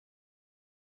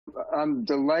I'm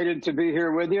delighted to be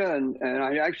here with you, and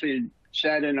I actually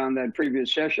sat in on that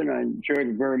previous session. I enjoyed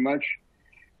it very much.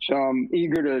 So I'm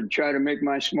eager to try to make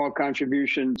my small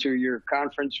contribution to your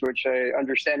conference, which I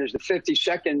understand is the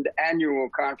 52nd annual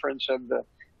conference of the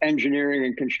Engineering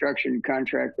and Construction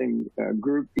Contracting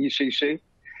Group, ECC.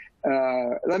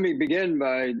 Let me begin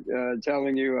by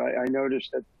telling you I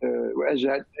noticed that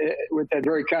with that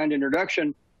very kind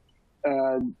introduction,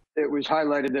 it was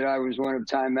highlighted that I was one of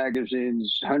Time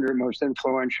Magazine's 100 most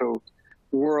influential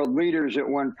world leaders at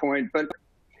one point. But,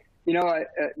 you know,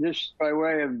 just by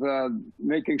way of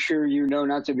making sure you know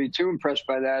not to be too impressed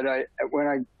by that, when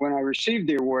I received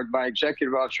the award, my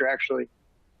executive officer actually,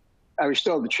 I was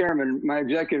still the chairman, my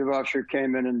executive officer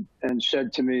came in and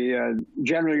said to me,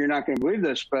 General, you're not going to believe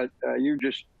this, but you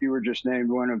were just named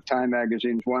one of Time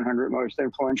Magazine's 100 most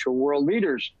influential world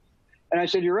leaders. And I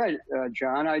said, you're right,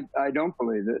 John, I don't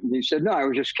believe it. And he said, no, I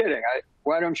was just kidding.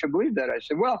 Why don't you believe that? I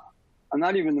said, well, I'm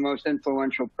not even the most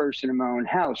influential person in my own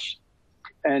house.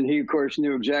 And he, of course,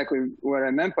 knew exactly what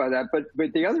I meant by that.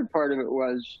 But the other part of it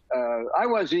was I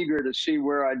was eager to see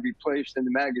where I'd be placed in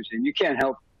the magazine. You can't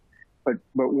help but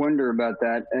wonder about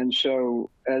that. And so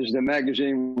as the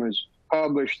magazine was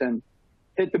published and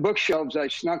hit the bookshelves, I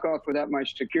snuck off without my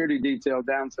security detail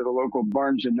down to the local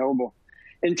Barnes & Noble,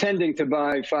 intending to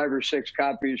buy 5 or 6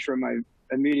 copies for my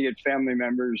immediate family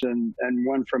members and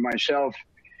one for myself.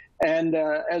 And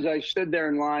as I stood there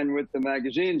in line with the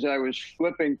magazines, I was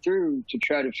flipping through to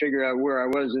try to figure out where I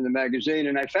was in the magazine.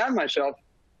 And I found myself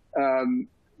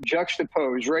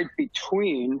juxtaposed right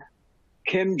between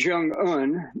Kim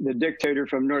Jong-un, the dictator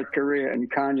from North Korea, and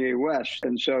Kanye West.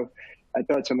 And so I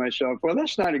thought to myself, well,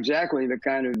 that's not exactly the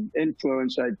kind of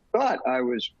influence I thought I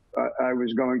was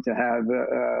going to have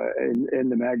in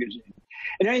the magazine.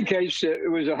 In any case, it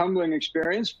was a humbling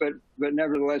experience, but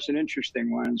nevertheless an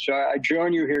interesting one. So I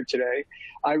join you here today.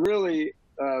 I really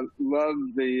love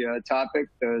the topic,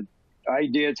 the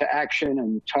idea to action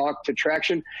and talk to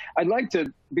traction. I'd like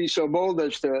to be so bold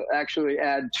as to actually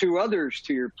add 2 others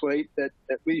to your plate that,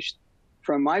 at least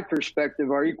from my perspective,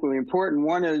 are equally important.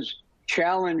 One is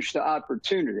challenge to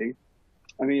opportunity.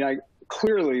 I mean,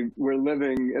 clearly we're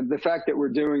living, the fact that we're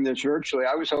doing this virtually,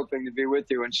 I was hoping to be with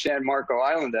you in San Marco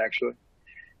Island, actually.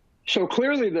 So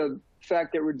clearly the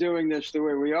fact that we're doing this the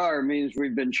way we are means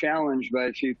we've been challenged by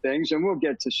a few things, and we'll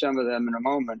get to some of them in a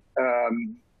moment.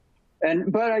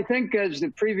 But I think, as the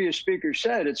previous speaker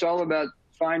said, it's all about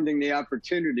finding the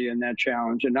opportunity in that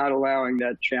challenge and not allowing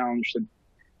that challenge to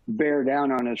bear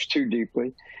down on us too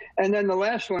deeply. And then the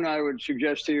last one I would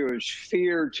suggest to you is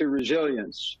fear to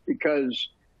resilience, because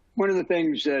one of the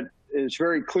things that is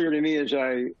very clear to me as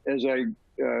I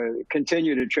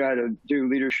continue to try to do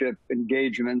leadership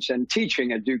engagements and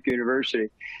teaching at Duke University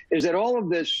is that all of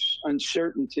this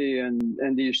uncertainty and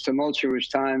these tumultuous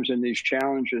times and these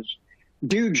challenges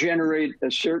do generate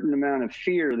a certain amount of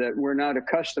fear that we're not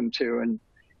accustomed to.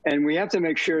 And we have to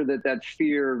make sure that that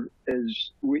fear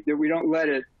is, that we don't let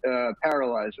it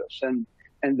paralyze us, and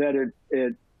that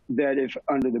that if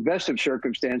under the best of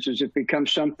circumstances, it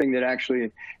becomes something that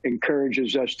actually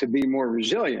encourages us to be more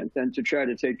resilient and to try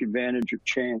to take advantage of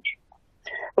change.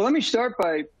 Well, let me start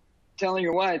by telling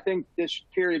you why I think this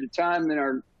period of time in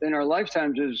our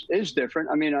lifetimes is different.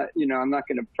 I mean, I'm not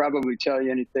going to probably tell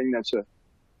you anything that's a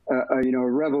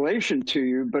revelation to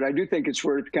you, but I do think it's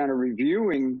worth kind of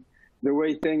reviewing the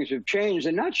way things have changed,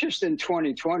 and not just in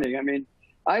 2020. I mean,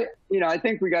 I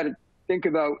think we got to think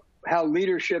about how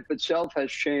leadership itself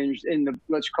has changed in the,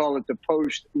 let's call it the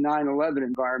post 9/11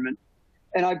 environment.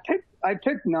 And I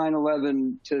picked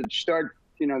 9/11 to start,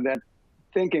 that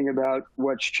thinking about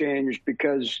what's changed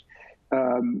because,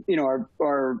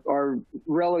 our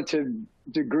relative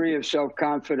degree of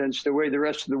self-confidence, the way the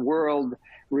rest of the world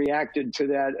reacted to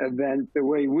that event, the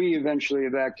way we eventually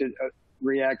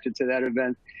reacted to that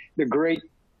event, the great,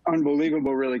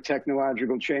 unbelievable, really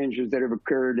technological changes that have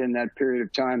occurred in that period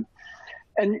of time.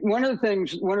 And one of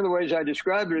the ways I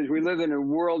describe it is we live in a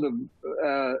world of,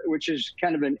 which is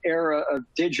kind of an era of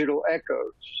digital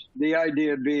echoes. The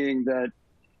idea being that,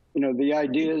 the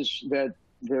ideas that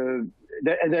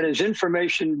that as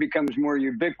information becomes more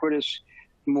ubiquitous,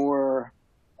 more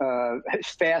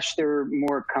faster,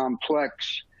 more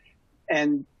complex,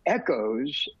 and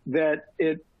echoes, that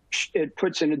it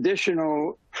puts an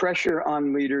additional pressure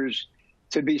on leaders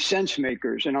to be sense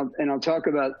makers. And I'll talk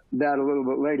about that a little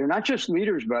bit later. Not just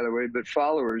leaders, by the way, but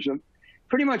followers.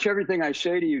 Pretty much everything I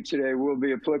say to you today will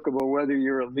be applicable whether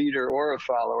you're a leader or a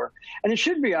follower. And it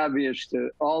should be obvious to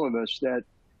all of us that,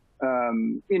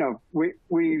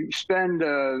 we spend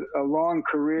a long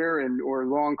career or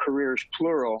long careers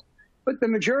plural But the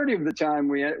majority of the time,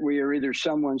 we are either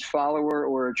someone's follower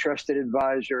or a trusted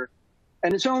advisor.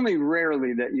 And it's only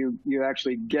rarely that you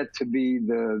actually get to be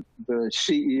the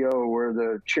CEO or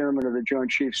the chairman of the Joint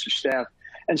Chiefs of Staff.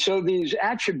 And so these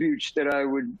attributes that I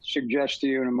would suggest to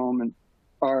you in a moment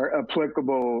are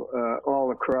applicable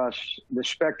all across the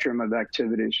spectrum of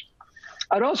activities.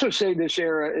 I'd also say this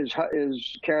era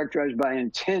is characterized by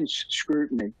intense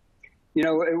scrutiny. You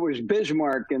know, it was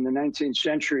Bismarck in the 19th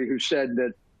century who said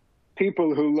that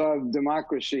people who love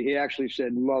democracy, he actually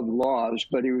said love laws,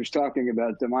 but he was talking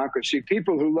about democracy.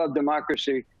 People who love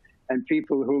democracy and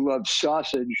people who love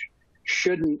sausage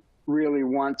shouldn't really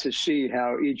want to see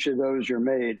how each of those are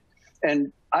made.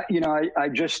 And I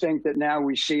just think that now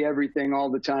we see everything all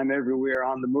the time, everywhere,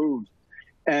 on the move,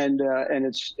 and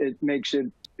it makes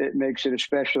it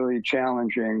especially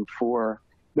challenging for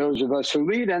those of us who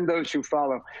lead and those who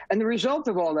follow. And the result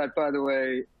of all that, by the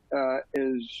way,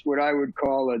 is what I would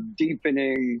call a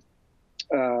deepening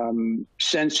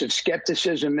sense of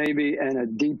skepticism, maybe, and a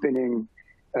deepening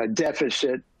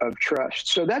deficit of trust.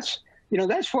 So that's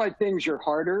why things are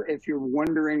harder. If you're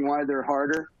wondering why they're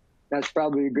harder, that's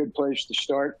probably a good place to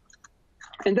start.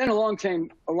 And then along came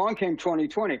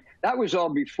 2020. That was all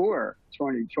before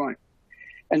 2020.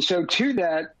 And so to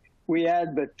that, we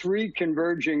add the three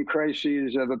converging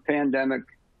crises of a pandemic,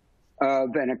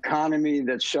 of an economy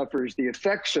that suffers the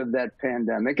effects of that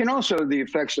pandemic, and also the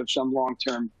effects of some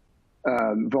long-term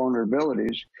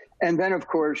vulnerabilities. And then, of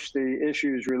course, the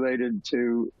issues related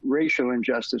to racial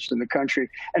injustice in the country.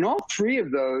 And all three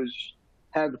of those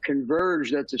have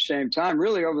converged at the same time,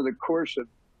 really over the course of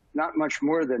not much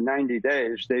more than 90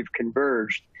 days, they've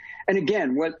converged. And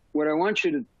again, what I want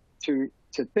you to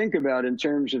think about in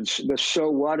terms of the so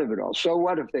what of it all. So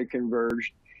what if they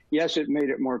converged? Yes, it made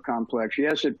it more complex.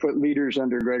 Yes, it put leaders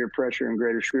under greater pressure and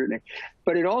greater scrutiny,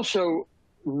 but it also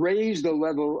raised the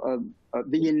level of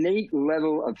the innate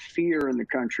level of fear in the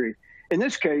country. In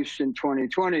this case, in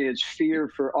 2020, it's fear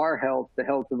for our health, the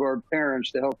health of our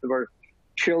parents, the health of our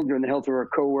children, the health of our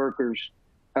coworkers.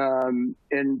 In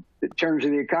terms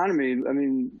of the economy, I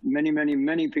mean,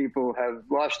 many people have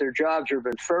lost their jobs or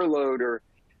been furloughed or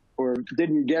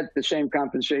didn't get the same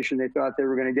compensation they thought they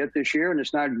were going to get this year, and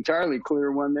it's not entirely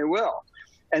clear when they will.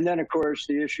 And then, of course,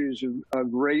 the issues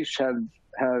of race have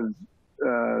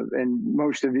and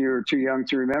most of you are too young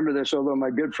to remember this, although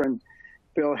my good friend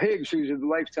Bill Higgs, who's a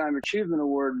Lifetime Achievement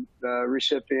Award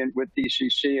recipient with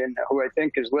ECC and who I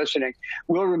think is listening,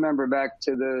 will remember back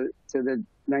to the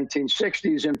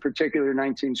 1960s, in particular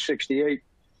 1968,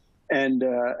 and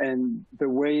the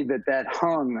way that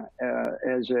hung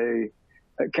as a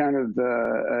kind of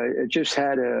it just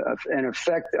had an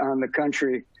effect on the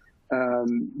country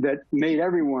that made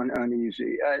everyone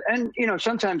uneasy. And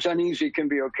sometimes uneasy can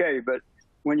be okay, but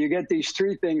when you get these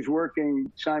three things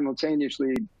working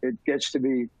simultaneously, it gets to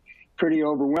be pretty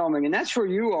overwhelming. And that's where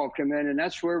you all come in, and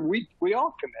that's where we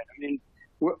all come in. I mean,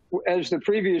 as the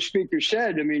previous speaker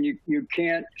said, I mean, you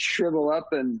can't shrivel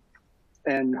up and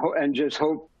just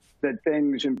hope that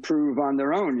things improve on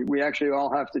their own. We actually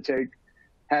all have to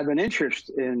have an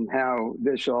interest in how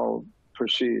this all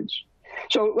proceeds.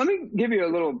 So let me give you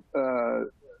a little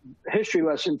history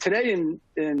lesson. Today in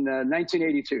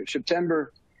 1982,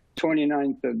 September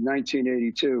 29th of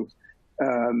 1982,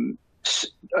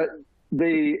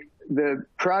 the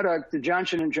product, the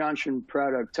Johnson & Johnson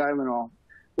product, Tylenol,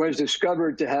 was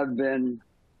discovered to have been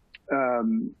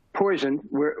poisoned.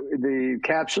 Where the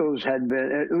capsules had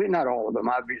been, not all of them,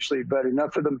 obviously, but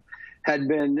enough of them had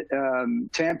been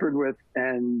tampered with,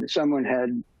 and someone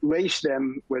had laced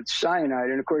them with cyanide.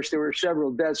 And of course, there were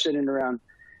several deaths in and around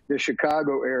the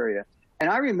Chicago area. And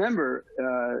I remember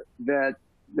that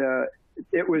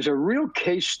it was a real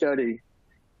case study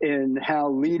in how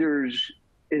leaders,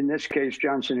 in this case,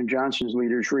 Johnson & Johnson's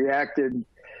leaders, reacted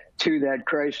to that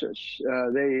crisis.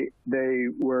 They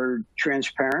were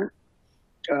transparent.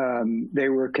 They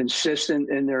were consistent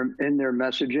in their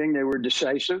messaging. They were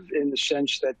decisive in the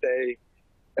sense that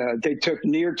they took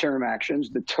near-term actions.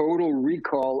 The total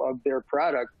recall of their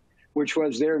product, which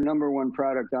was their #1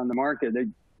 product on the market, they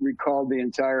recalled the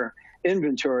entire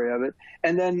inventory of it.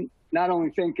 And then not only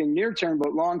thinking near-term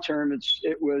but long-term,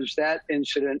 it was that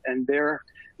incident and their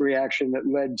reaction that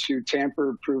led to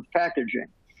tamper-proof packaging.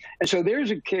 And so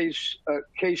there's a case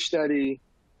study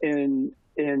in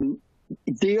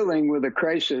dealing with a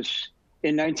crisis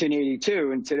in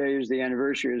 1982, and today is the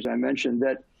anniversary, as I mentioned,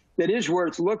 that is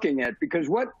worth looking at, because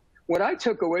what I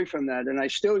took away from that, and I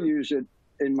still use it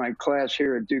in my class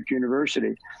here at Duke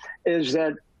University, is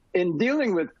that in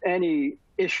dealing with any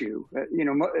issue,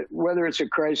 whether it's a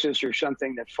crisis or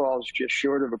something that falls just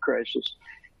short of a crisis,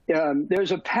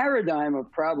 there's a paradigm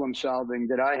of problem solving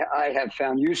that I have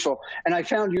found useful, and I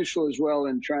found useful as well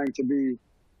in trying to be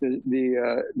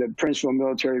the principal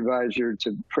military advisor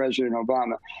to President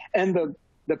Obama. And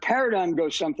the paradigm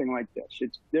goes something like this.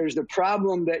 There's the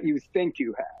problem that you think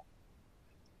you have.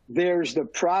 There's the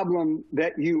problem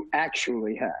that you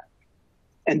actually have.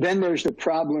 And then there's the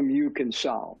problem you can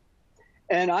solve.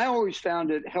 And I always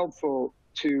found it helpful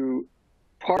to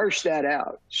parse that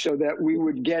out so that we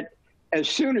would get as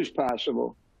soon as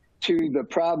possible to the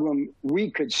problem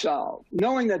we could solve,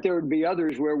 knowing that there would be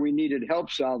others where we needed help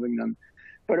solving them.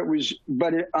 But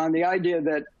on the idea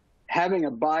that having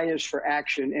a bias for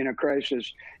action in a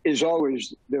crisis is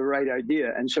always the right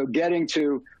idea. And so getting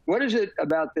to what is it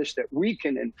about this that we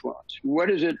can influence? What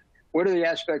are the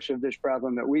aspects of this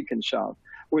problem that we can solve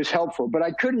was helpful. But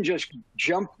I couldn't just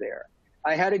jump there.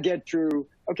 I had to get through,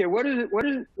 okay, what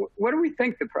do we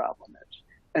think the problem is?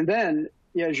 And then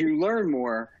as you learn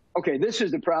more, okay, this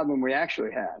is the problem we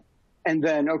actually have. And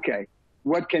then, okay,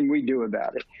 what can we do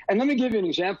about it? And let me give you an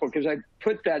example, because I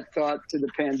put that thought to the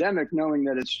pandemic, knowing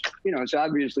that it's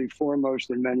obviously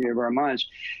foremost in many of our minds.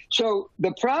 So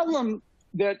the problem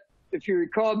that, if you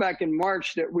recall back in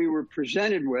March, that we were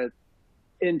presented with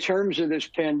in terms of this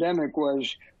pandemic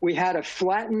was we had to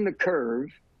flatten the curve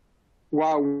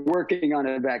while working on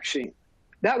a vaccine.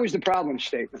 That was the problem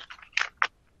statement.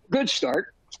 Good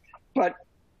start. But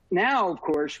now, of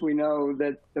course, we know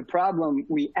that the problem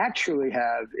we actually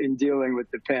have in dealing with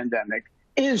the pandemic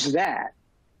is that,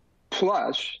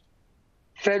 plus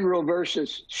federal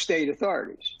versus state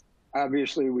authorities.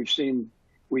 Obviously, we've seen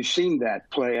that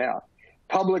play out.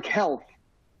 Public health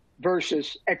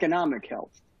versus economic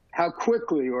health. How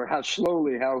quickly or how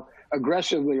slowly, how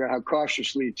aggressively or how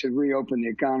cautiously to reopen the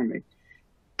economy.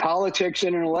 Politics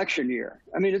in an election year.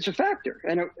 I mean, it's a factor.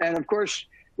 And of course,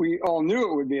 we all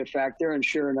knew it would be a factor, and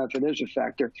sure enough, it is a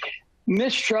factor.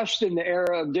 Mistrust in the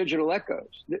era of digital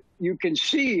echoes. You can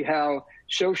see how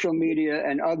social media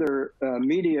and other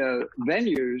media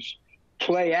venues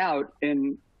play out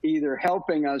in either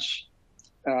helping us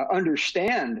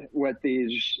understand what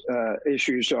these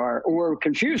issues are or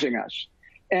confusing us.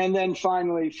 And then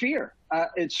finally, fear.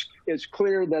 It's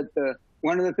clear that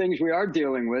one of the things we are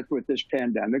dealing with this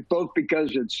pandemic, both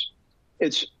because it's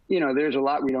there's a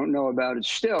lot we don't know about it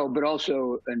still, but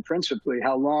also and principally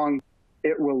how long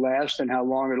it will last and how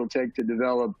long it'll take to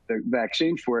develop the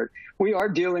vaccine for it. We are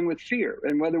dealing with fear,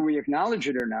 and whether we acknowledge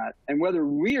it or not, and whether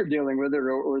we are dealing with it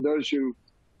or those who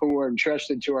are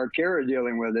entrusted to our care are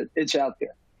dealing with it, it's out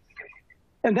there.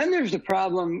 And then there's the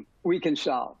problem we can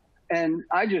solve. And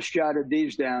I just jotted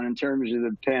these down in terms of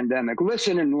the pandemic.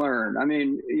 Listen and learn. I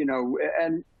mean,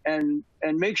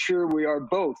 and make sure we are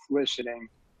both listening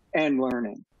and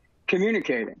learning,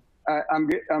 communicating. I'm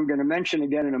going to mention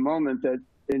again in a moment that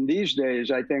in these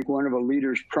days, I think one of a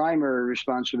leader's primary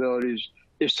responsibilities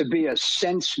is to be a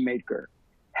sense maker,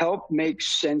 help make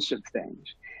sense of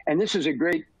things. And this is a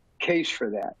great case for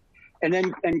that.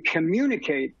 And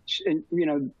communicate. And,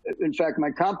 in fact,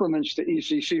 my compliments to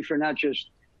ECC for not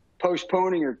just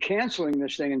postponing or canceling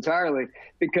this thing entirely,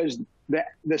 because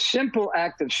the simple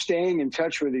act of staying in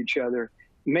touch with each other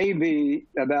may be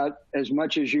about as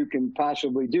much as you can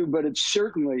possibly do, but it's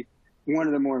certainly one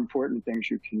of the more important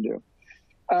things you can do.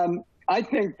 I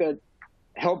think that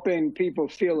helping people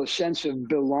feel a sense of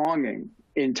belonging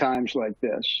in times like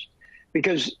this,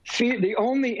 because fear, the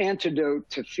only antidote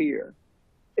to fear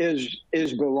is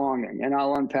belonging. And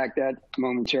I'll unpack that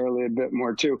momentarily a bit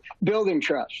more too. Building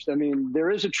trust. I mean, there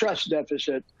is a trust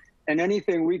deficit, and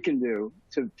anything we can do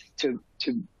to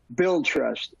build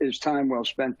trust is time well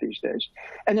spent these days.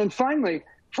 And then finally,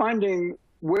 finding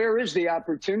where is the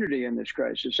opportunity in this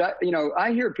crisis.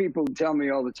 I hear people tell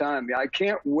me all the time, I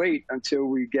can't wait until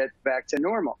we get back to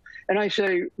normal. And I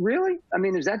say, really? I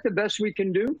mean, is that the best we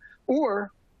can do? Or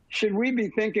should we be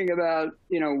thinking about,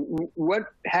 what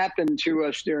happened to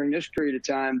us during this period of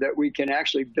time that we can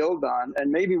actually build on, and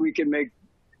maybe we can make,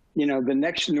 the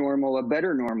next normal a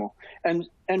better normal.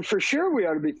 And for sure, we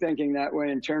ought to be thinking that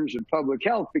way in terms of public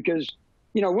health, because,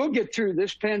 we'll get through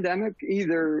this pandemic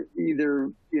either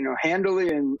handily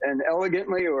and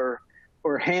elegantly or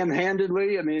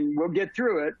ham-handedly. I mean, we'll get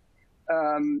through it,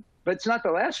 but it's not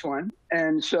the last one.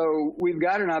 And so we've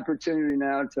got an opportunity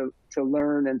now to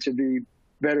learn and to be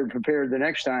better prepared the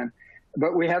next time.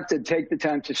 But we have to take the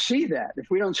time to see that. If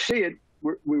we don't see it,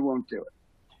 we won't do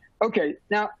it. Okay,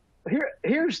 now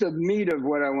here's the meat of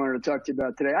what I wanted to talk to you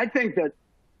about today. I think that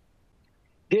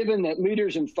given that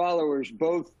leaders and followers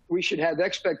both, we should have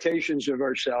expectations of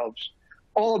ourselves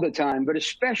all the time, but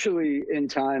especially in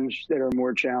times that are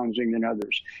more challenging than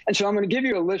others. And so I'm going to give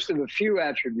you a list of a few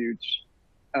attributes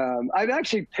I've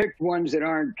actually picked ones that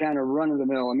aren't kind of run of the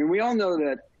mill. I mean, we all know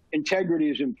that integrity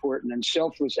is important, and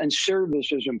selfless and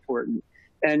service is important,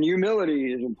 and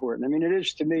humility is important. I mean, it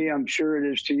is to me. I'm sure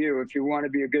it is to you. If you want to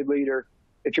be a good leader,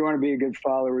 if you want to be a good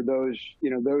follower, those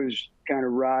kind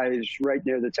of rise right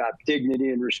near the top: dignity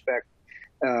and respect.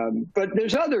 But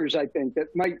there's others, I think,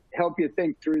 that might help you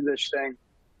think through this thing,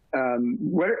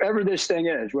 whatever this thing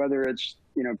is, whether it's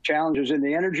challenges in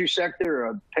the energy sector, or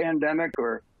a pandemic,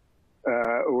 or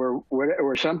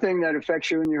something that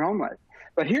affects you in your home life.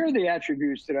 But here are the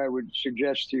attributes that I would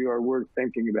suggest to you are worth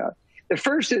thinking about. The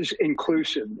first is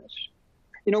inclusiveness.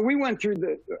 We went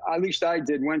through at least I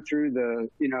did, went through the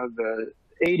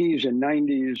 80s and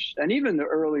 90s, and even the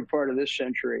early part of this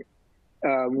century,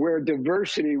 where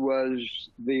diversity was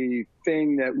the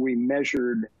thing that we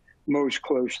measured most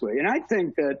closely. And I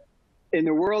think that in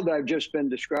the world I've just been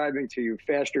describing to you,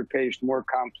 faster paced, more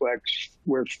complex,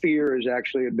 where fear is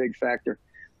actually a big factor,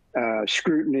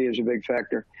 scrutiny is a big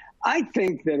factor, I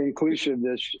think that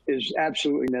inclusiveness is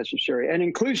absolutely necessary. And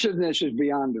inclusiveness is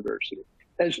beyond diversity.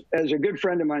 As a good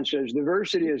friend of mine says,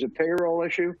 diversity is a payroll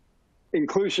issue.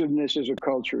 Inclusiveness is a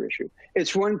culture issue.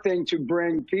 It's one thing to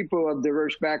bring people of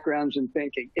diverse backgrounds and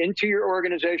thinking into your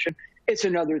organization. It's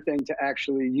another thing to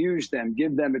actually use them,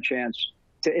 give them a chance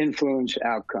to influence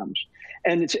outcomes.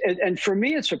 And for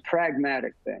me, it's a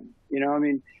pragmatic thing. I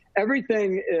mean,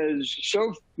 everything is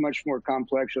so much more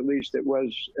complex, at least it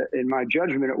was, in my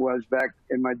judgment, it was back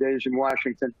in my days in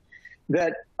Washington,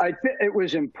 that it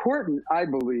was important, I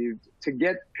believed, to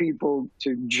get people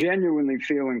to genuinely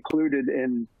feel included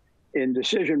in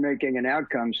decision-making and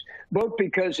outcomes, both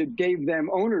because it gave them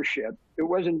ownership. It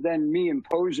wasn't then me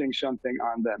imposing something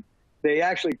on them. They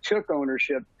actually took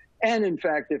ownership. And in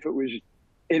fact, if it was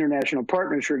international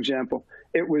partners, for example,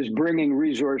 it was bringing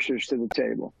resources to the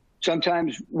table.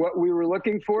 Sometimes what we were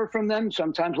looking for from them,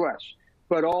 sometimes less,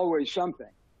 but always something.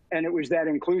 And it was that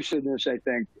inclusiveness, I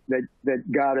think,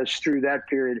 that got us through that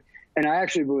period. And I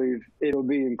actually believe it'll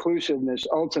be inclusiveness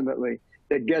ultimately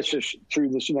that gets us through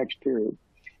this next period.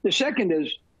 The second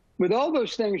is, with all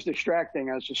those things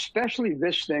distracting us, especially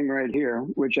this thing right here,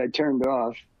 which I turned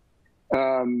off,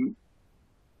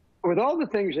 with all the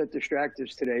things that distract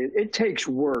us today, it takes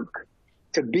work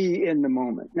to be in the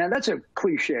moment. Now, that's a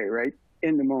cliche, right?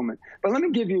 In the moment. But let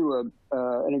me give you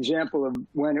an example of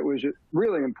when it was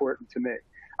really important to me.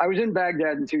 I was in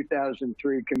Baghdad in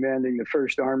 2003, commanding the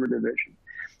 1st Armored Division.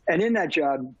 And in that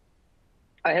job,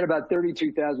 I had about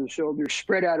 32,000 soldiers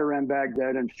spread out around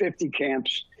Baghdad in 50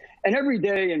 camps. And every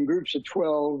day in groups of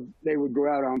 12, they would go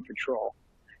out on patrol.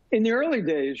 In the early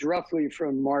days, roughly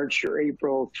from March or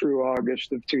April through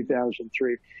August of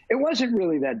 2003, it wasn't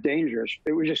really that dangerous.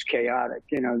 It was just chaotic.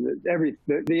 The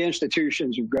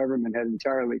institutions of government had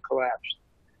entirely collapsed.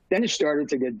 Then it started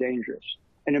to get dangerous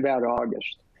in about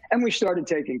August. And we started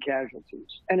taking casualties.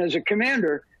 And as a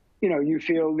commander, you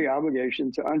feel the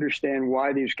obligation to understand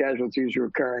why these casualties are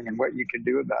occurring and what you can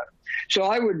do about it. So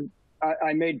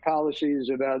I made policies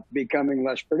about becoming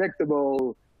less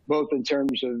predictable, both in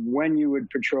terms of when you would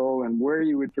patrol and where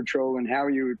you would patrol and how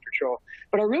you would patrol.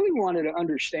 But I really wanted to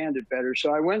understand it better.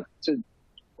 So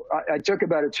I took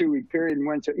about a 2-week period and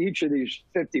went to each of these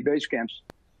 50 base camps.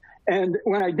 And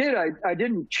when I did, I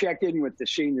didn't check in with the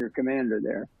senior commander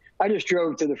there. I just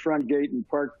drove to the front gate and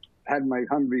had my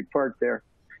Humvee parked there,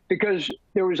 because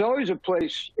there was always a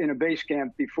place in a base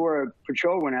camp before a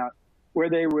patrol went out where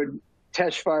they would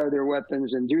test fire their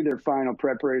weapons and do their final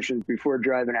preparations before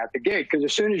driving out the gate. Because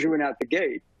as soon as you went out the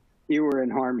gate, you were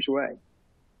in harm's way.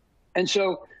 And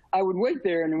so I would wait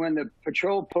there, and when the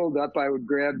patrol pulled up, I would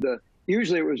grab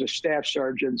usually it was a staff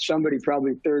sergeant, somebody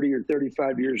probably 30 or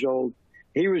 35 years old.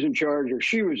 He was in charge, or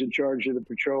she was in charge of the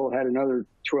patrol, had another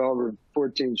 12 or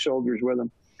 14 soldiers with them.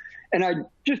 And I'd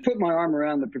just put my arm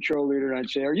around the patrol leader and I'd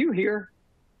say, "Are you here?"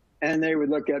 And they would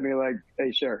look at me like,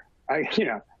 "Hey, sir,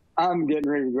 I'm getting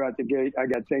ready to go out the gate. I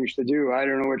got things to do. I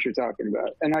don't know what you're talking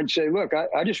about." And I'd say, "Look,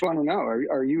 I just want to know,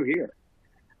 are you here?"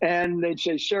 And they'd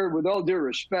say, "Sir, with all due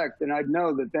respect." And I'd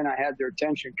know that then I had their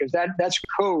attention, because that's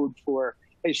code for,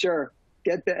 "Hey, sir,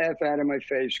 get the F out of my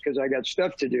face, because I got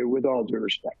stuff to do, with all due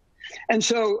respect." And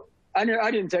so I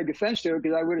didn't take offense to it,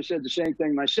 because I would have said the same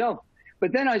thing myself.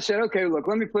 But then I said, "Okay, look,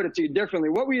 let me put it to you differently.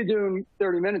 What were you doing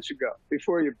 30 minutes ago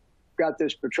before you got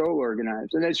this patrol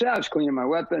organized?" And they said, "I was cleaning my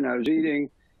weapon. I was eating.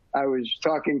 I was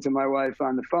talking to my wife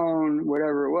on the phone,"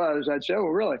 whatever it was. I'd say, "Oh,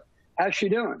 really? How's she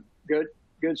doing?" "Good,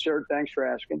 good, sir. Thanks for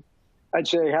asking." I'd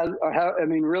say,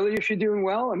 really, is she doing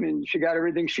well? She got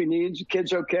everything she needs. The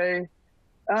kid's okay?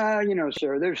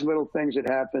 Sir, there's little things that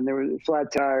happen. There was a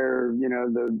flat tire,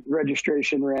 the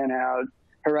registration ran out,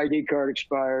 her ID card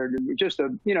expired.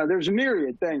 There's a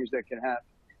myriad things that can happen.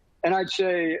 And I'd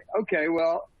say, okay,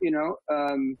 well,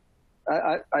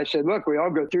 I said, look, we all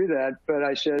go through that. But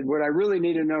I said, what I really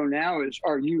need to know now is,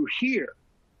 are you here?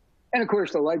 And of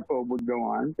course, the light bulb would go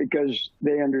on, because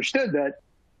they understood that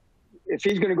if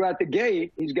he's going to go out the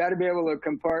gate, he's got to be able to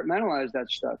compartmentalize that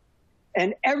stuff.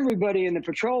 And everybody in the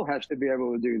patrol has to be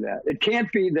able to do that. It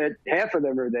can't be that half of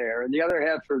them are there and the other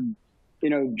half are,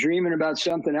 dreaming about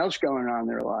something else going on in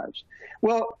their lives.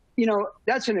 Well,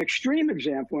 that's an extreme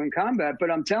example in combat, but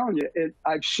I'm telling you,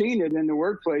 I've seen it in the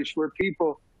workplace where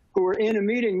people who are in a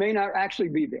meeting may not actually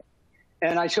be there.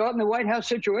 And I saw it in the White House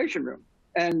Situation Room.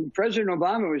 And President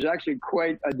Obama was actually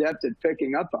quite adept at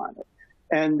picking up on it.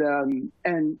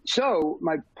 And so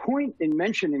my point in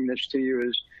mentioning this to you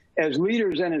is, as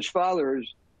leaders and as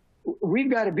followers, we've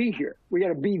got to be here. We got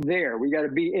to be there. We got to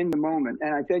be in the moment.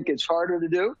 And I think it's harder to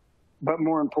do, but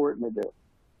more important to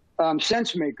do.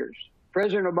 Sense makers.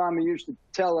 President Obama used to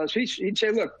tell us, he'd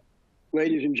say, look,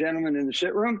 ladies and gentlemen in the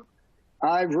sit room,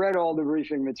 I've read all the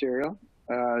briefing material.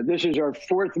 This is our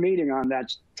fourth meeting on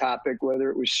that topic, whether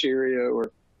it was Syria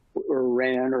or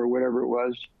Iran or whatever it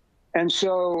was. And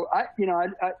so,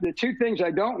 the two things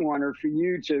I don't want are for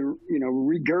you to,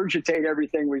 regurgitate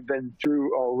everything we've been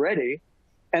through already.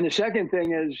 And the second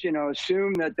thing is,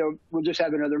 assume that we'll just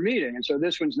have another meeting. And so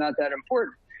this one's not that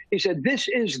important. He said, this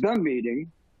is the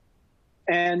meeting.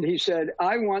 And he said,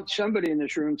 I want somebody in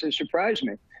this room to surprise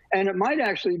me. And it might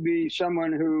actually be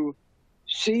someone who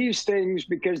sees things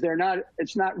because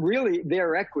it's not really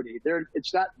their equity.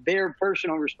 It's not their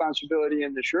personal responsibility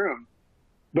in this room,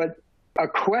 but a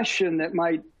question that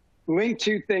might link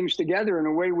two things together in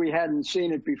a way we hadn't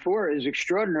seen it before is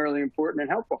extraordinarily important and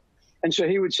helpful. And so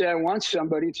he would say, I want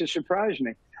somebody to surprise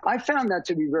me. I found that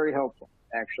to be very helpful,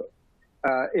 actually,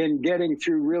 in getting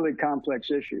through really complex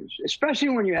issues, especially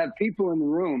when you have people in the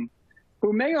room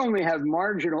who may only have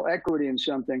marginal equity in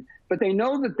something, but they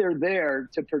know that they're there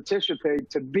to participate,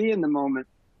 to be in the moment,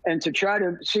 and to try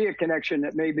to see a connection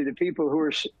that maybe the people who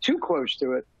are too close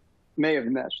to it may have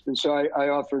missed. And so I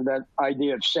offered that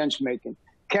idea of sense making.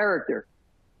 Character.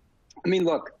 I mean,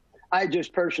 look, I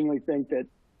just personally think that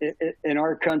in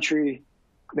our country,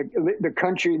 the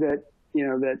country that,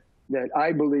 that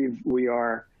I believe we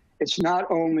are, it's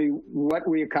not only what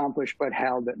we accomplish, but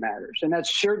how that matters. And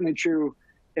that's certainly true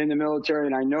in the military.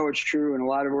 And I know it's true in a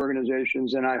lot of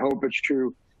organizations, and I hope it's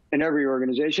true in every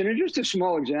organization. And just a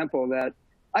small example of that,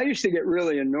 I used to get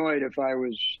really annoyed if I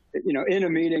was, in a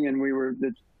meeting and we were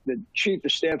the chief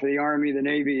of staff of the Army, the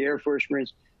Navy, Air Force,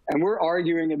 Marines, and we're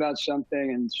arguing about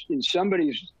something and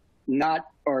somebody's not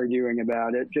arguing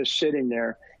about it, just sitting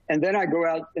there. And then I go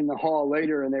out in the hall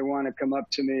later and they want to come up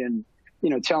to me and,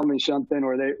 tell me something,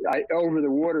 or over the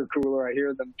water cooler, I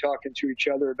hear them talking to each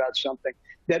other about something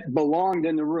that belonged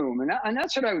in the room. And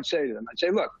that's what I would say to them. I'd say,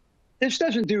 look, this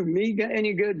doesn't do me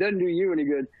any good, doesn't do you any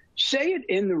good. Say it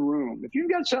in the room. If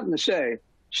you've got something to say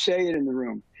it in the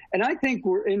room. And I think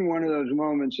we're in one of those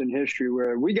moments in history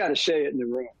where we got to say it in the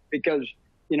room, because,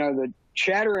 the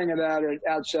chattering about it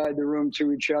outside the room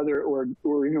to each other,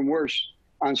 or even worse,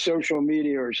 on social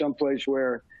media or someplace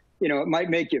where, it might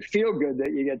make you feel good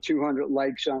that you get 200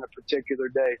 likes on a particular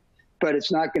day, but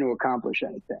it's not going to accomplish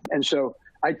anything. And so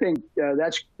I think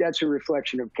that's a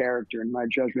reflection of character in my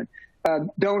judgment.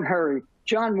 Don't hurry.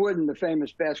 John Wooden, the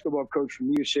famous basketball coach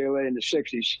from UCLA in the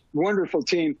 60s, wonderful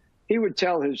team. He would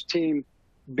tell his team,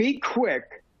 be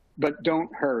quick, but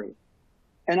don't hurry.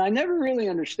 And I never really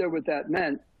understood what that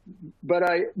meant,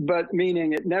 but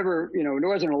meaning it never, it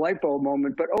wasn't a light bulb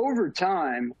moment, but over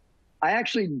time, I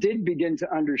actually did begin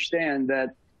to understand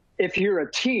that if you're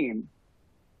a team,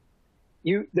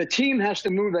 the team has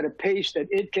to move at a pace that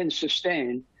it can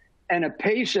sustain, and a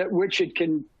pace at which it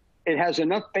has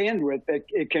enough bandwidth that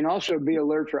it can also be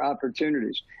alert for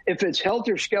opportunities. If it's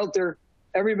helter-skelter,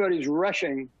 everybody's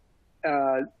rushing,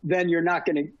 then you're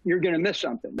going to miss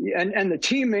something. And the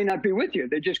team may not be with you.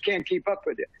 They just can't keep up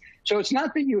with you. So it's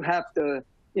not that you have to,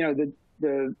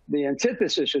 the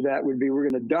antithesis of that would be we're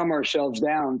going to dumb ourselves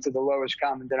down to the lowest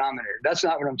common denominator. That's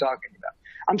not what I'm talking about.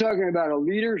 I'm talking about a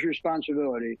leader's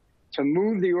responsibility to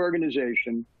move the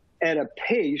organization at a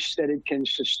pace that it can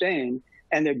sustain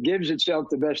and that gives itself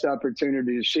the best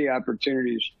opportunity to see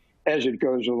opportunities as it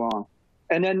goes along.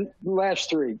 And then last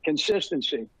three,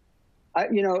 consistency.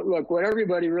 Look, what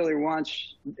everybody really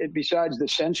wants, besides the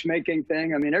sense-making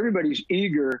thing, I mean, everybody's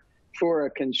eager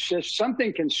for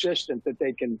something consistent that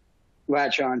they can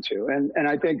latch onto. And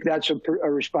I think that's a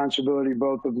responsibility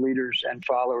both of leaders and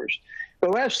followers. The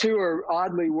last two are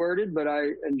oddly worded, but I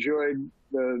enjoyed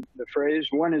the phrase.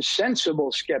 One is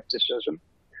sensible skepticism.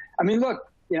 I mean, look,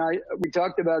 we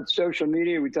talked about social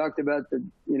media. We talked about the,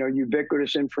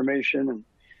 ubiquitous information.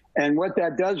 And what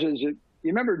that does is, you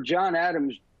remember John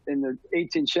Adams in the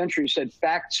 18th century said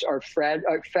facts are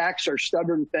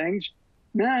stubborn things?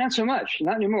 No, not so much,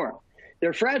 not anymore.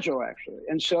 They're fragile, actually.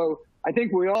 And so I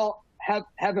think we all have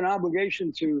an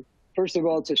obligation to, first of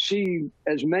all, to see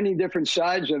as many different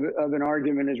sides of an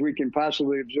argument as we can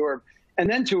possibly absorb, and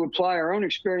then to apply our own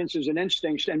experiences and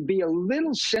instincts and be a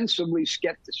little sensibly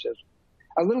skeptical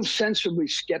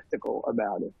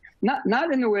about it.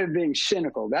 Not in the way of being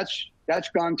cynical. That's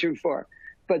gone too far.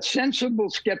 But sensible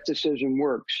skepticism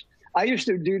works. I used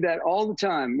to do that all the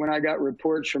time when I got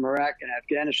reports from Iraq and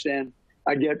Afghanistan.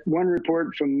 I'd get one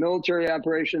report from military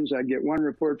operations. I'd get one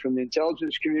report from the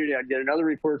intelligence community. I'd get another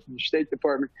report from the State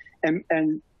Department.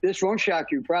 And this won't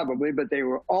shock you probably, but they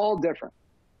were all different.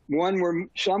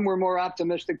 Some were more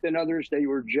optimistic than others. They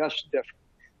were just different.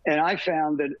 And I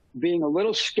found that being a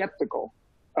little skeptical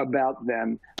about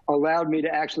them allowed me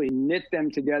to actually knit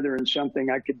them together in something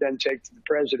I could then take to the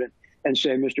president and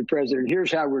say, Mr. President,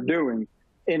 here's how we're doing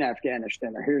in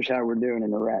Afghanistan, or here's how we're doing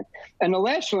in Iraq. And the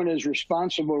last one is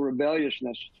responsible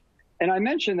rebelliousness. And I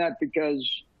mention that because,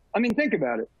 I mean, think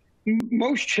about it.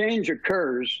 Most change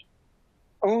occurs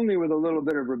only with a little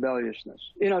bit of rebelliousness.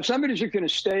 You know, if somebody's just going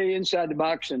to stay inside the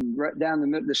box and right down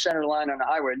the center line on the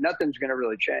highway, nothing's going to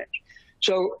really change.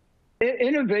 So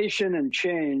innovation and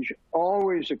change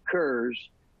always occurs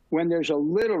when there's a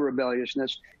little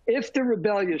rebelliousness, if the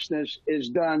rebelliousness is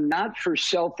done not for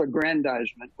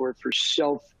self-aggrandizement or for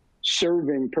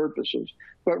self-serving purposes,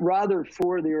 but rather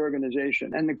for the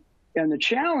organization. And the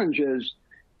challenge is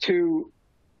to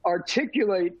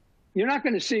articulate. You're not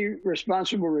going to see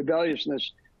responsible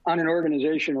rebelliousness on an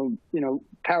organizational,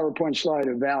 PowerPoint slide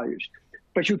of values,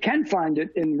 but you can find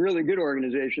it in really good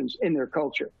organizations in their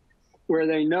culture, where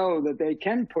they know that they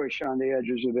can push on the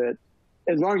edges of it,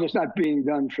 as long as it's not being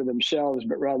done for themselves,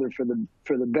 but rather for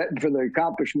the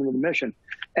accomplishment of the mission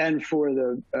and for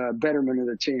the betterment of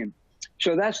the team.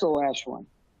 So that's the last one.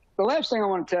 The last thing I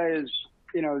want to tell you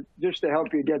is, just to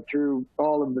help you get through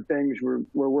all of the things we're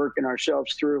working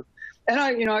ourselves through. And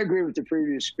I agree with the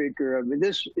previous speaker. I mean,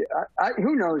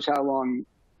 who knows how long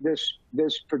this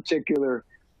particular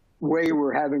way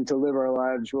we're having to live our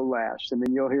lives will last. I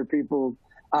mean, you'll hear people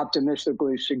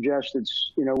optimistically suggest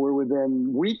we're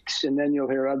within weeks, and then you'll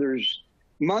hear others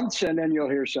months, and then you'll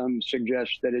hear some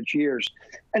suggest that it's years.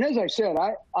 And as I said,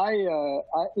 I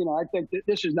think that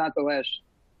this is not the last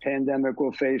pandemic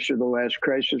we'll face or the last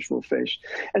crisis we'll face.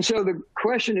 And so the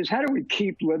question is, how do we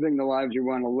keep living the lives we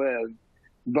want to live,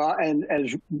 and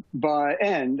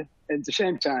at the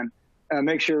same time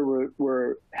make sure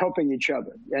we're helping each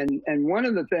other? And one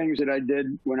of the things that I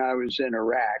did when I was in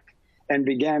Iraq and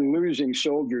began losing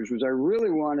soldiers was I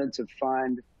really wanted to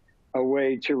find a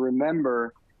way to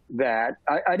remember that.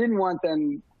 I didn't want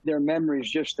their memories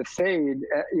just to fade,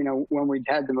 when we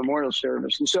had the memorial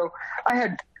service. And so I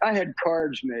had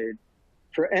cards made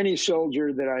for any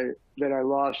soldier that I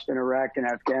lost in Iraq and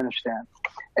Afghanistan.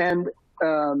 And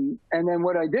then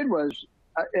what I did was,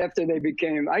 after they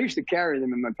became, I used to carry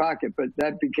them in my pocket, but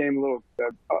that became a little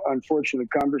unfortunately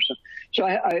cumbersome. So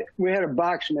we had a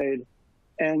box made.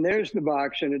 And there's the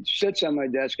box, and it sits on my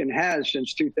desk and has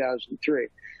since 2003.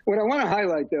 What I want to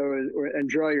highlight, though, and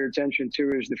draw your attention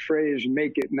to, is the phrase,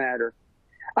 make it matter.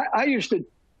 I used to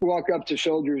walk up to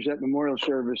soldiers at memorial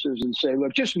services and say,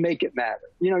 look, just make it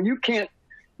matter. You can't,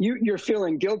 you're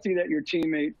feeling guilty that your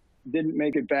teammate didn't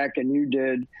make it back and you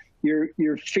did.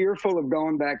 You're fearful of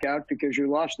going back out because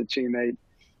you lost a teammate.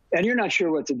 And you're not sure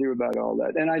what to do about all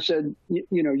that. And I said,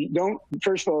 you don't,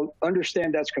 first of all,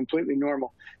 understand that's completely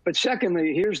normal. But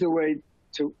secondly, here's the way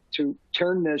to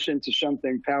turn this into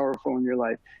something powerful in your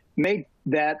life. Make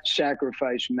that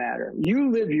sacrifice matter.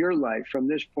 You live your life from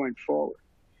this point forward,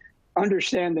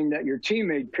 understanding that your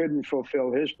teammate couldn't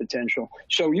fulfill his potential.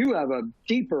 So you have a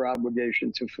deeper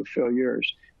obligation to fulfill yours.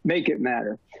 Make it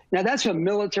matter. Now, that's a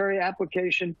military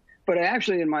application, but I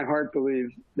actually in my heart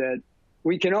believe that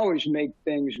we can always make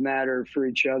things matter for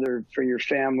each other, for your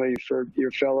family, for your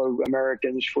fellow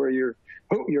Americans, for your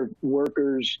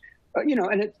workers,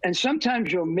 and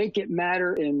sometimes you'll make it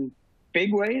matter in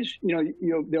big ways.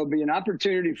 There'll be an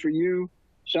opportunity for you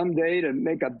someday to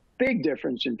make a big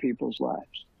difference in people's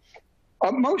lives.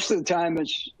 Most of the time,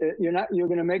 you're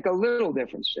going to make a little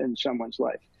difference in someone's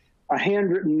life. A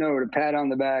handwritten note, a pat on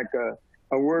the back,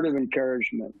 a word of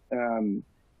encouragement.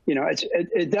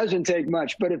 It doesn't take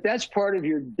much, but if that's part of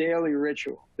your daily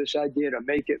ritual, this idea to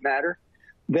make it matter,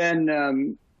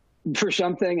 then for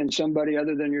something and somebody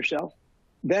other than yourself,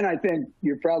 then I think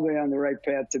you're probably on the right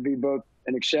path to be both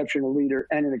an exceptional leader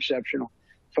and an exceptional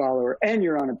follower, and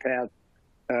you're on a path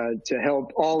to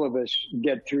help all of us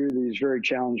get through these very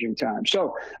challenging times.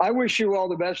 So I wish you all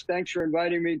the best. Thanks for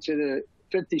inviting me to the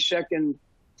 52nd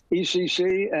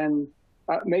ECC, and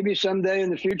maybe someday in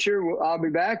the future I'll be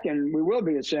back, and we will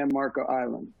be at San Marco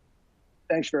Island.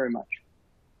 Thanks very much.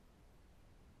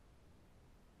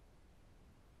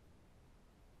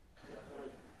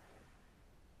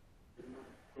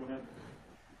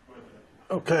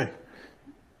 Okay.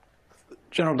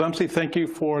 General Dempsey, thank you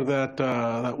for that,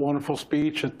 that wonderful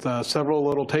speech. It's several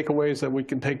little takeaways that we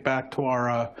can take back to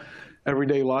our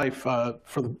everyday life.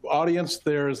 For the audience,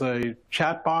 there's a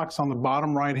chat box on the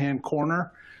bottom right-hand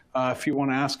corner. If you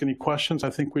want to ask any questions, I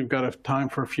think we've got time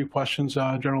for a few questions,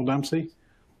 General Dempsey.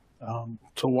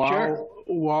 So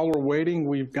while we're waiting,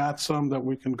 we've got some that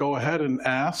we can go ahead and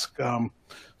ask.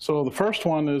 So the first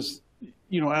one is,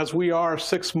 you know, as we are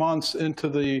 6 months into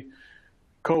the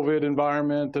COVID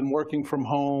environment and working from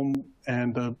home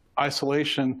and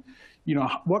isolation, you know,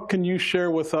 what can you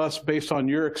share with us based on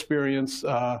your experience?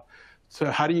 So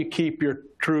how do you keep your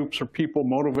troops or people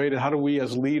motivated? How do we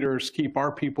as leaders keep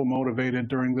our people motivated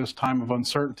during this time of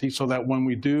uncertainty so that when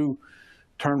we do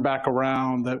turn back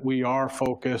around, that we are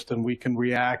focused and we can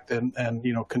react and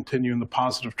you know, continue in the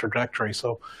positive trajectory?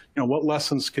 So, you know, what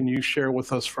lessons can you share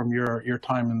with us from your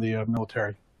time in the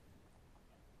military?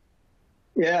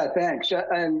 Yeah, thanks.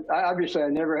 And obviously, I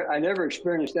never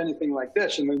experienced anything like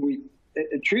this. I mean,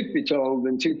 truth be told,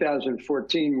 in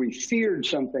 2014, we feared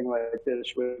something like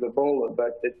this with Ebola,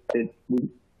 but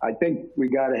I think we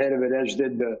got ahead of it, as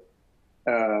did the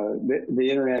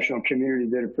international community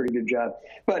did a pretty good job.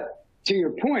 But to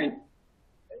your point,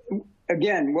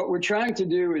 again, what we're trying to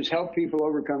do is help people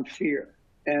overcome fear.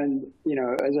 And, you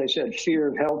know, as I said, fear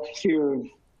of health, fear of,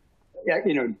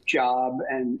 you know, job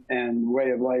and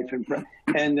way of life,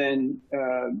 and then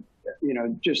you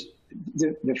know, just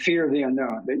the fear of the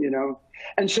unknown, you know.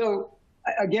 And so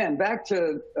again, back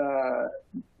to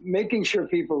making sure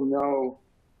people know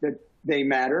that they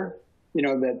matter, you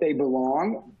know, that they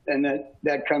belong, and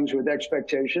that comes with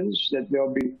expectations that they'll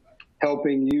be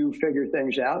helping you figure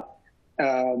things out.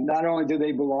 Not only do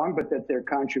they belong, but that their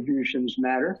contributions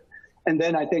matter. And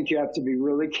then I think you have to be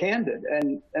really candid.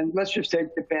 And let's just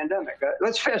take the pandemic.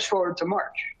 Let's fast forward to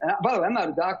March. And by the way, I'm not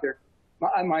a doctor.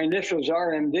 My initials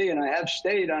are MD, and I have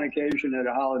stayed on occasion at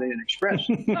a Holiday Inn Express.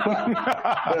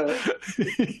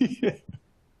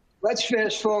 Let's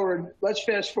fast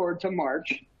forward to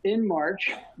March. In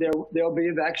March, there'll be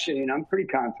a vaccine. I'm pretty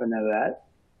confident of that.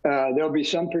 There'll be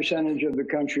some percentage of the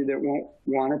country that won't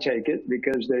want to take it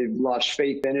because they've lost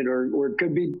faith in it, or it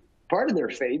could be part of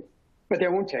their faith, but they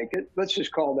won't take it. Let's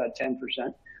just call that 10%.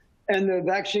 And the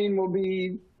vaccine will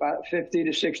be 50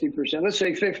 to 60%. Let's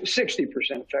say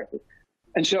 60% effective.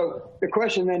 And so the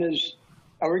question then is,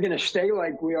 are we going to stay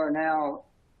like we are now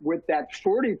with that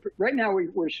 40? Right now,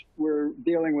 we're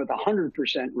dealing with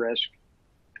 100% risk.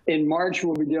 In March,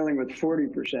 we'll be dealing with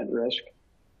 40% risk.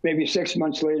 Maybe 6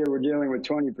 months later, we're dealing with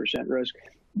 20% risk.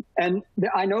 And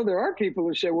I know there are people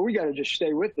who say, well, we got to just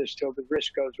stay with this till the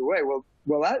risk goes away. Well,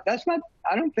 that's not,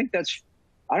 I don't think that's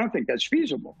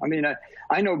feasible. I mean,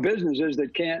 I know businesses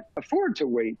that can't afford to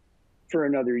wait for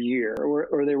another year,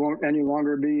 or they won't any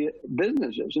longer be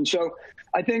businesses. And so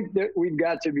I think that we've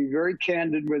got to be very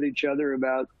candid with each other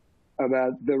about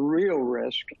the real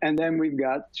risk. And then we've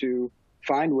got to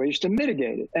find ways to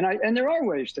mitigate it. And there are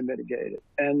ways to mitigate it.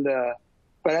 And,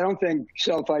 but I don't think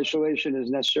self-isolation is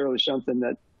necessarily something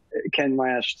that can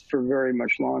last for very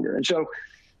much longer. And so,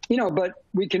 you know, but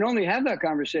we can only have that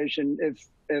conversation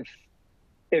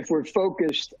if we're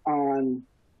focused on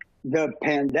the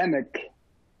pandemic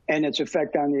and its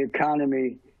effect on the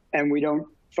economy, and we don't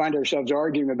find ourselves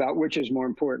arguing about which is more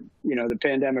important, you know, the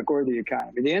pandemic or the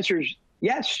economy. The answer is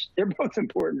yes, they're both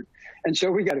important. And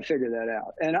so we got to figure that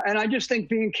out. And I just think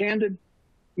being candid,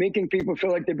 making people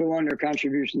feel like they belong, their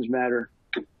contributions matter.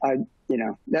 You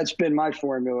know, that's been my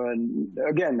formula. And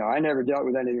again, no, I never dealt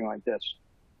with anything like this.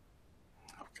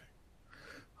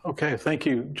 Okay, thank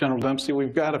you, General Dempsey.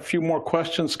 We've got a few more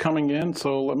questions coming in,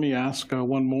 so let me ask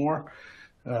one more.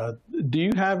 Do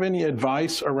you have any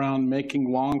advice around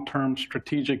making long-term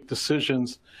strategic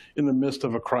decisions in the midst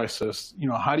of a crisis? You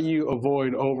know, how do you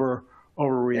avoid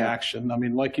overreaction? Yeah. I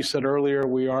mean, like you said earlier,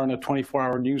 we are in a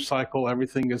 24-hour news cycle.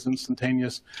 Everything is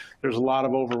instantaneous. There's a lot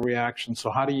of overreaction.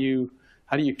 So how do you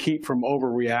keep from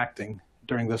overreacting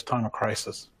during this time of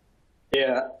crisis?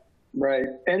 Yeah, right.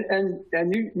 And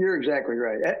you're exactly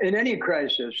right. In any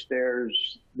crisis, there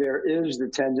is the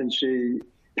tendency.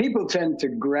 People tend to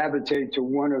gravitate to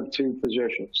one of two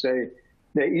positions. They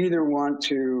either want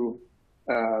to,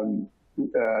 you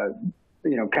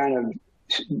know, kind of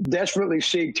desperately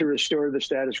seek to restore the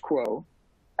status quo,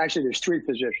 actually there's three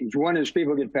positions. One is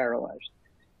people get paralyzed.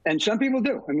 And some people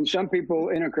do. I mean, some people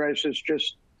in a crisis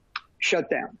just shut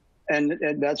down. And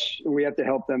we have to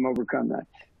help them overcome that.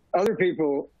 Other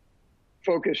people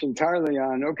focus entirely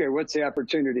on, okay, what's the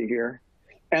opportunity here?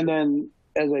 And then,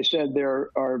 as I said, there's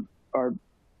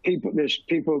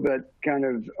people that kind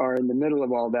of are in the middle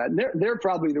of all that. And they're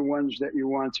probably the ones that you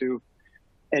want to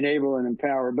enable and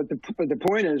empower. But the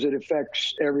point is, it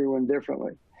affects everyone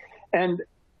differently. And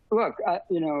look,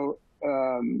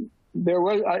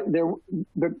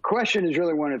 the question is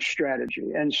really one of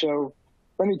strategy. And so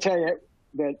let me tell you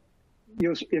that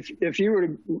if you were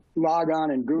to log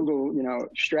on and Google,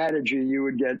 strategy, you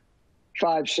would get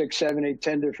 5, 6, 7, 8,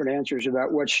 10 different answers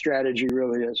about what strategy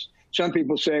really is. Some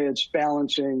people say it's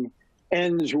balancing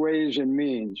ends, ways, and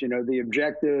means, the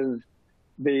objective,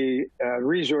 the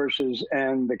resources,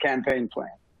 and the campaign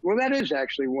plan. Well, that is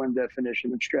actually one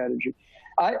definition of strategy.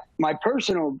 My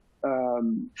personal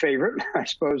favorite, I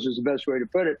suppose is the best way to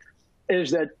put it,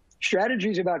 is that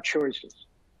strategy is about choices.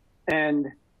 And,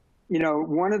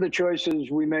 one of the choices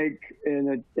we make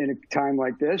in a time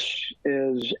like this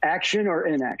is action or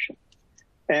inaction.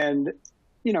 And,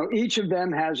 each of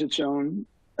them has its own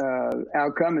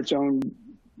outcome, its own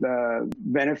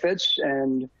benefits,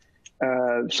 and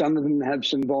some of them have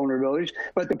some vulnerabilities.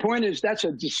 But the point is, that's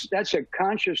a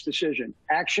conscious decision.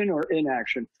 Action or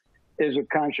inaction is a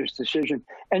conscious decision.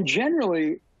 And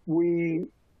generally, we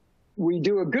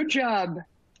do a good job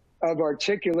of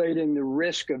articulating the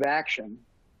risk of action.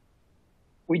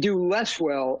 We do less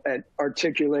well at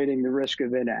articulating the risk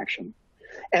of inaction.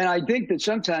 And I think that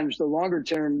sometimes the longer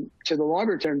term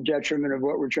detriment of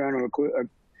what we're trying to include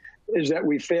is that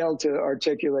we fail to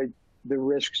articulate the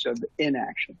risks of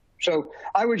inaction. So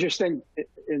I would just think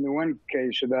in the one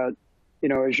case about,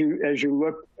 as you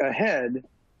look ahead,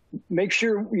 make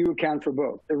sure you account for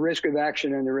both the risk of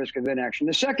action and the risk of inaction.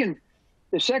 The second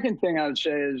thing I would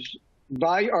say is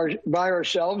by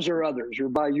ourselves or others, or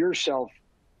by yourself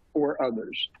or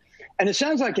others. And it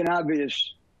sounds like an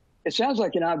obvious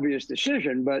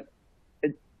decision, but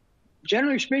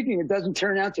generally speaking, it doesn't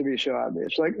turn out to be so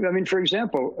obvious. For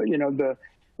example,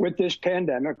 with this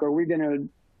pandemic, are we going to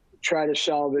try to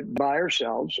solve it by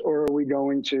ourselves, or are we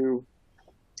going to,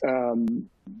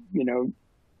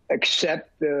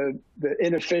 accept the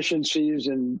inefficiencies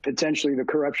and potentially the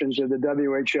corruptions of the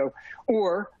WHO,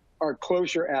 or our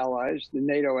closer allies, the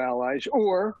NATO allies,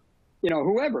 or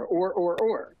whoever,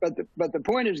 or. But the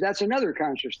point is, that's another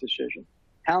conscious decision.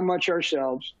 How much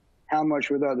ourselves, how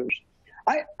much with others.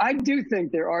 I do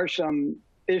think there are some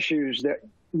issues that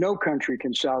no country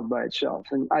can solve by itself.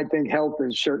 And I think health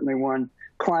is certainly one.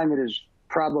 Climate is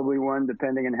probably one,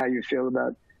 depending on how you feel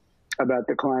about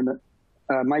the climate.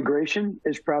 Migration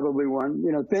is probably one.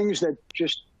 Things that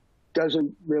just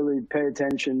doesn't really pay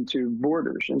attention to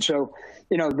borders. And so,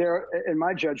 there, in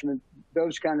my judgment,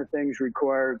 those kind of things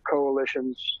require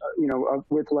coalitions,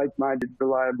 with like-minded,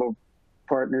 reliable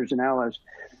partners and allies.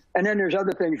 And then there's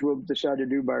other things we'll decide to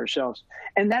do by ourselves.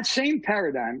 And that same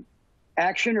paradigm,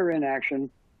 action or inaction,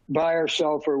 by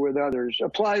ourselves or with others,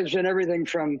 applies in everything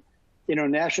from,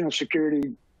 national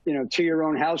security, to your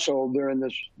own household during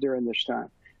this time.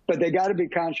 But they got to be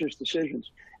conscious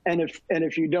decisions. And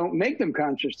if you don't make them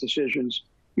conscious decisions,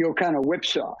 you'll kind of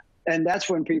whipsaw. And that's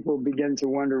when people begin to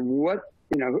wonder who's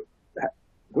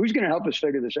going to help us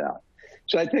figure this out?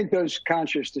 So I think those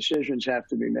conscious decisions have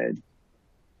to be made.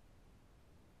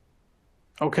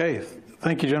 Okay,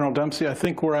 thank you, General Dempsey. I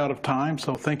think we're out of time,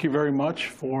 so thank you very much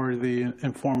for the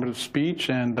informative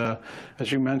speech. And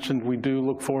as you mentioned, we do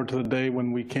look forward to the day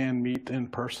when we can meet in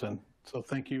person. So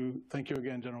thank you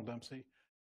again, General Dempsey.